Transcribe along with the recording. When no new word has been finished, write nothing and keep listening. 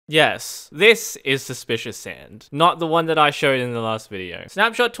Yes, this is suspicious sand, not the one that I showed in the last video.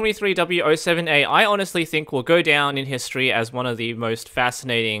 Snapshot 23W07A I honestly think will go down in history as one of the most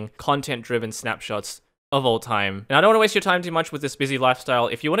fascinating content-driven snapshots of all time. And I don't want to waste your time too much with this busy lifestyle.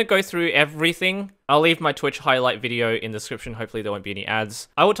 If you want to go through everything, I'll leave my Twitch highlight video in the description. Hopefully there won't be any ads.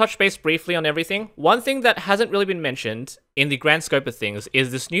 I will touch base briefly on everything. One thing that hasn't really been mentioned in the grand scope of things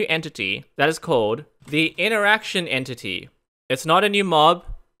is this new entity that is called the interaction entity. It's not a new mob.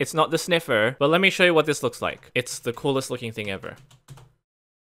 It's not the sniffer, but let me show you what this looks like. It's the coolest looking thing ever. Do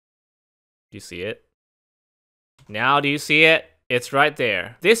you see it? Now do you see it? It's right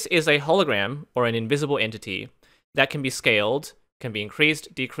there. This is a hologram, or an invisible entity, that can be scaled, can be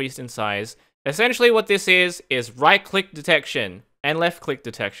increased, decreased in size. Essentially what this is right-click detection and left-click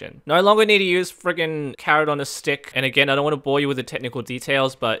detection. No longer need to use friggin' carrot on a stick. And again, I don't want to bore you with the technical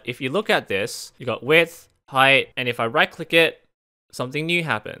details, but if you look at this, you got width, height, and if I right-click it, something new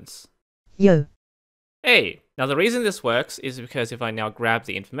happens. Yo. Hey, now the reason this works is because if I now grab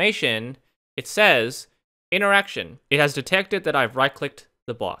the information, it says interaction. It has detected that I've right-clicked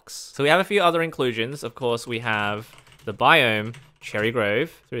the box. So we have a few other inclusions. Of course, we have the biome, Cherry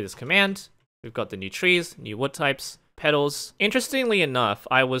Grove, through this command. We've got the new trees, new wood types, petals. Interestingly enough,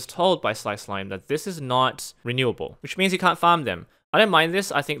 I was told by Slice Slime that this is not renewable, which means you can't farm them. I don't mind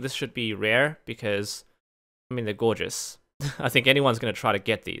this. I think this should be rare because, I mean, they're gorgeous. I think anyone's going to try to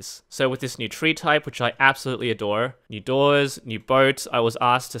get these. So with this new tree type, which I absolutely adore, new doors, new boat. I was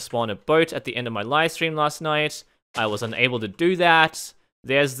asked to spawn a boat at the end of my live stream last night. I was unable to do that.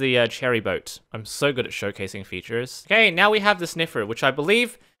 There's the cherry boat. I'm so good at showcasing features. Okay, now we have the sniffer, which I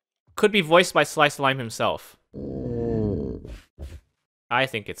believe could be voiced by Slice Slime himself. I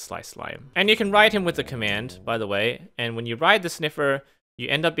think it's Slice Slime. And you can ride him with the command, by the way. And when you ride the sniffer, you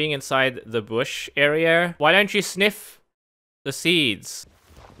end up being inside the bush area. Why don't you sniff the seeds?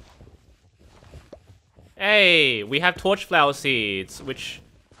 Hey, we have torchflower seeds, which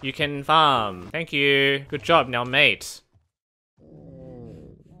you can farm. Thank you. Good job, now mate.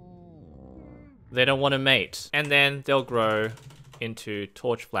 They don't want to mate. And then they'll grow into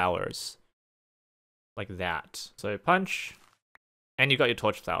torchflowers. Like that. So punch, and you got your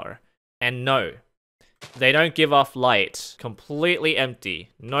torchflower. And no, they don't give off light. Completely empty.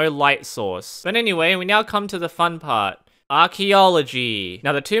 No light source. But anyway, we now come to the fun part. Archaeology.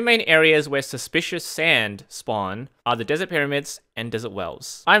 Now, the two main areas where suspicious sand spawn are the desert pyramids and desert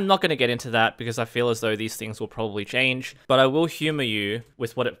wells. I'm not going to get into that because I feel as though these things will probably change, but I will humor you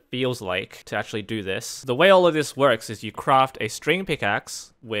with what it feels like to actually do this. The way all of this works is you craft a string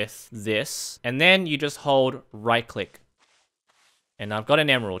pickaxe with this, and then you just hold right click. And I've got an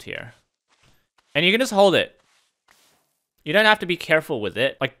emerald here. And you can just hold it. You don't have to be careful with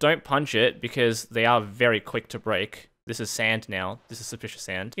it. Like, don't punch it because they are very quick to break. This is sand now. This is suspicious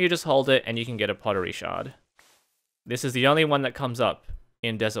sand. You just hold it and you can get a pottery shard. This is the only one that comes up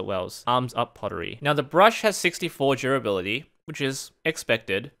in desert wells. Arms up pottery. Now the brush has 64 durability, which is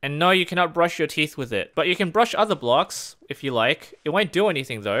expected. And no, you cannot brush your teeth with it. But you can brush other blocks if you like. It won't do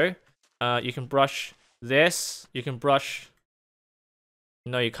anything though. You can brush this. You can brush...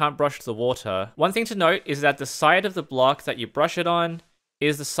 No, you can't brush the water. One thing to note is that the side of the block that you brush it on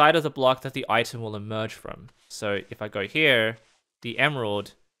is the side of the block that the item will emerge from. So if I go here, the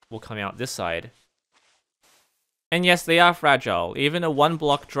emerald will come out this side. And yes, they are fragile. Even a 1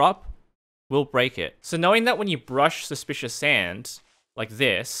 block drop will break it. So knowing that when you brush suspicious sand, like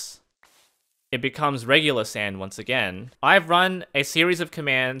this, it becomes regular sand once again, I've run a series of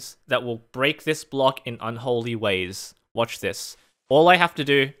commands that will break this block in unholy ways. Watch this. All I have to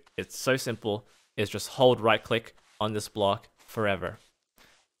do, it's so simple, is just hold right click on this block forever.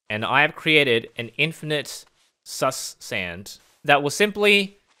 And I have created an infinite sus sand that will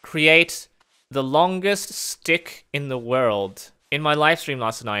simply create the longest stick in the world. In my live stream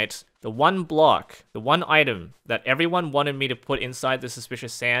last night, the one block, the one item that everyone wanted me to put inside the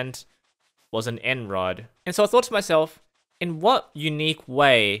suspicious sand was an end rod. And so I thought to myself, in what unique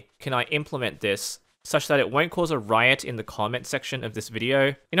way can I implement this such that it won't cause a riot in the comment section of this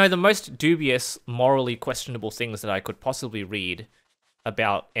video? You know, the most dubious, morally questionable things that I could possibly read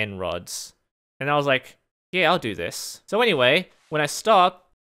about end rods. And I was like, yeah, I'll do this. So anyway, when I stop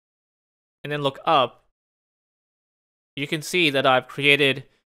and then look up, you can see that I've created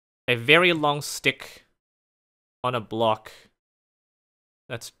a very long stick on a block.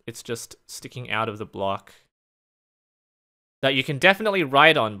 It's just sticking out of the block that you can definitely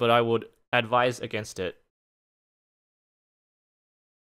ride on, but I would advise against it.